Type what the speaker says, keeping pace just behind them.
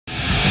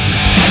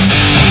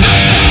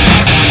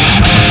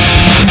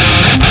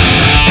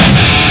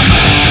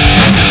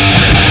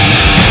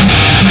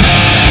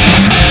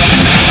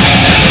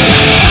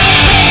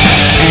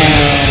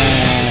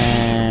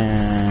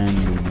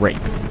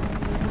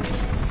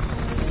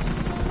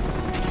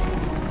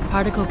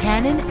Particle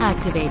cannon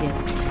activated.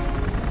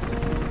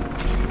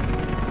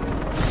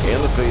 In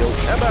the field.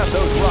 How about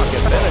those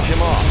rockets? Finish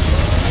him off.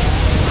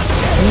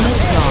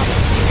 Unit lost.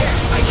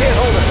 I can't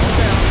hold it.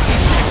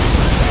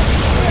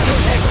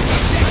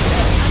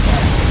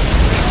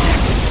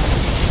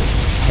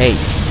 Hey,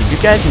 did you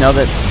guys know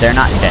that they're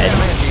not dead?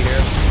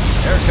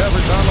 Air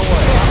cover's on the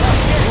way.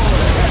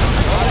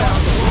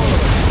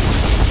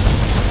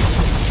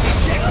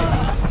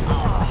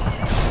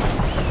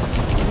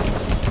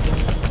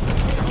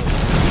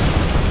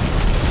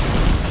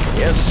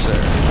 Yes, sir.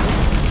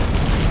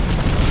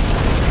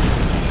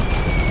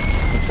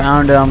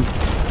 Found him.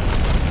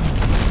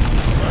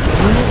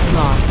 Unit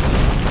lost.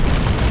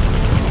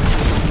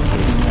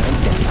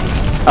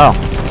 Oh,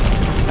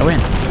 I win.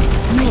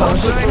 You are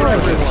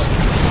victorious.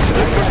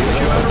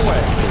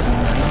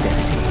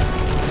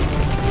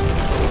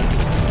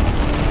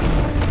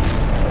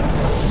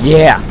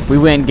 Yeah, we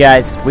win,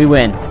 guys. We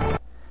win.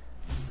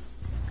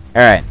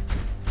 Alright.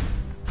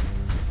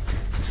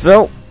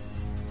 So,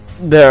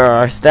 there are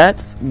our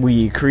stats.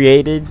 We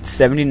created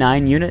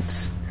 79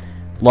 units.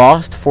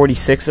 Lost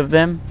 46 of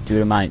them due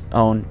to my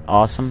own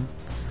awesome.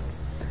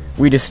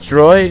 We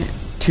destroyed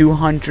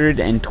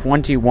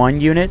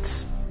 221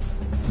 units.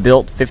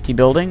 Built 50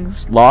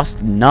 buildings.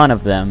 Lost none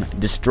of them.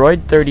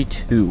 Destroyed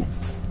 32.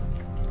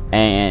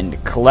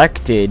 And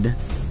collected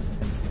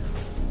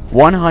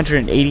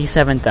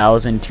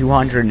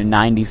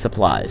 187,290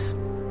 supplies,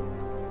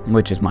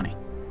 which is money.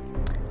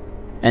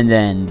 And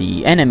then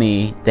the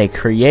enemy, they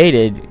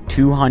created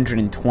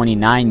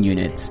 229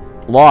 units,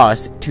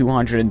 lost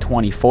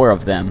 224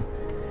 of them.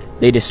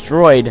 They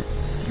destroyed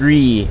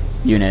 3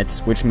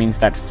 units, which means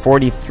that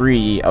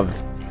 43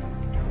 of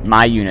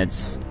my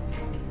units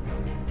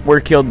were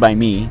killed by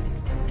me.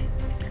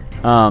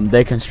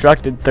 They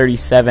constructed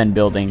 37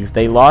 buildings.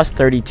 They lost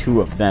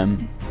 32 of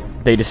them.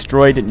 They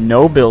destroyed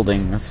no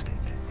buildings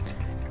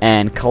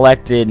and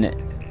collected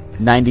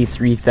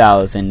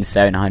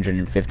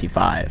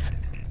 93,755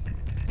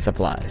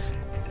 supplies.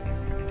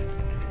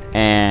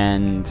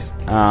 And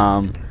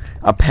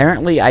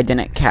apparently I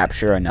didn't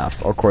capture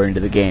enough according to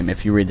the game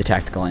if you read the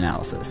tactical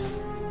analysis.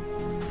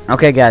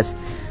 Okay, guys,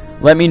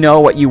 let me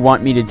know what you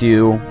want me to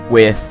do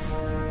with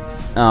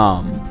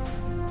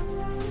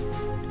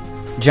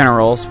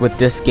generals with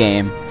this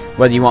game.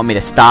 Whether you want me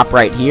to stop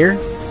right here,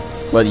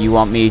 whether you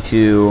want me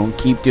to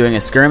keep doing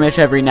a skirmish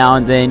every now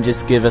and then,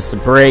 just give us a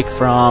break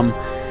from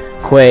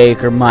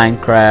Quake or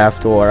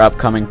Minecraft or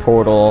upcoming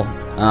Portal,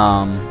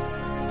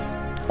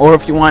 or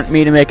if you want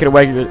me to make it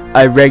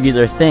a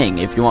regular thing,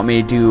 if you want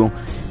me to do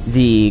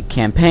the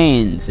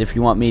campaigns, if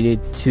you want me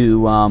to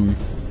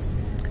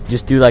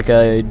just do like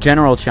a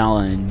general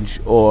challenge,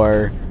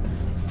 or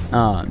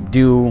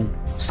do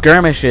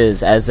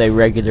skirmishes as a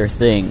regular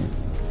thing,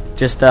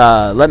 just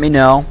let me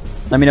know.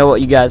 Let me know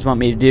what you guys want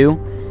me to do.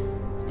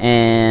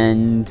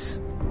 And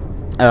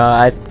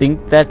I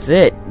think that's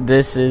it.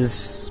 This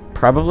is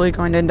probably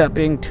going to end up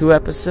being 2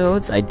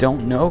 episodes. I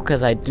don't know,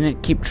 because I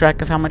didn't keep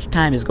track of how much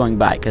time is going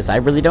by, because I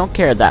really don't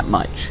care that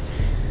much.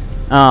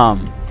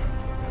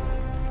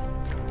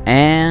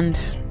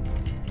 And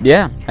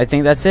yeah, I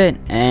think that's it.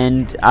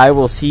 And I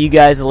will see you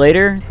guys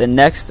later. The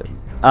next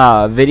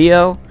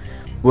video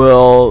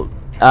will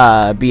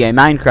be a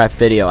Minecraft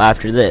video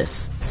after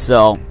this.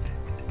 So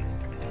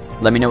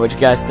let me know what you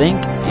guys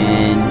think,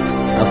 and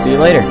I'll see you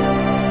later.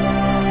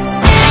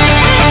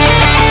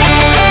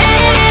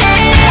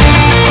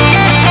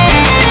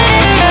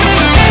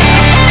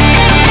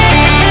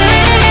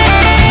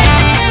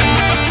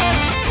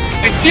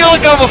 I feel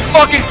like I'm a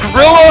fucking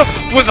gorilla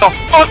with a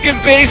fucking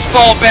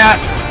baseball bat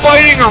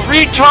fighting a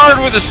retard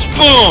with a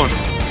spoon.